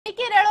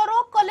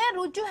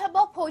रुजु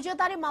हेबो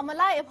फौजदारी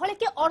मामला एभଳି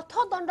कि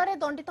अर्थदंडरे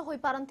दंडित होई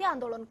पारंती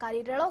आंदोलनकारी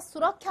रेल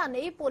सुरक्षा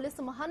नै पुलिस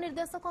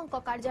महानिर्देशकଙ୍କ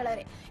कार्यालय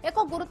रे एक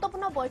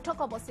गुरुत्वपूर्ण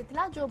बैठक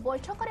बसिथिला जो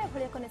बैठक रे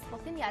एभଳି एक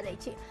निष्पत्ति निया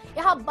जायछि।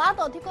 एहा बाद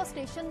अधिक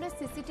स्टेशन रे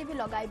सीसीटीवी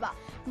लगाइबा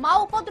मा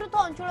उपद्रुत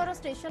अंचल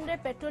स्टेशन रे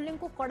पेट्रोलिंग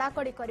को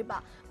कड़ाकड़ी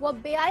करबा व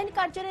बेआईन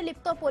कार्य रे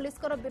लिप्त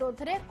पुलिसकर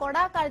विरोध रे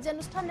कड़ा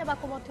कार्यानुष्ठान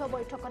नेबाको मध्य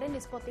बैठक रे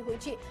निष्पत्ति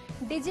होईछि।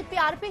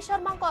 डीजीपी आरपी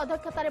शर्मा को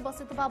अध्यक्षता रे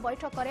बसितबा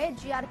बैठक रे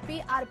जीआरपी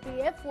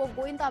आरपीएफ व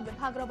गोइंदा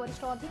विभाग रो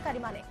वरिष्ठ अधिकारी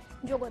माने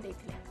जोग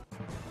देथिले।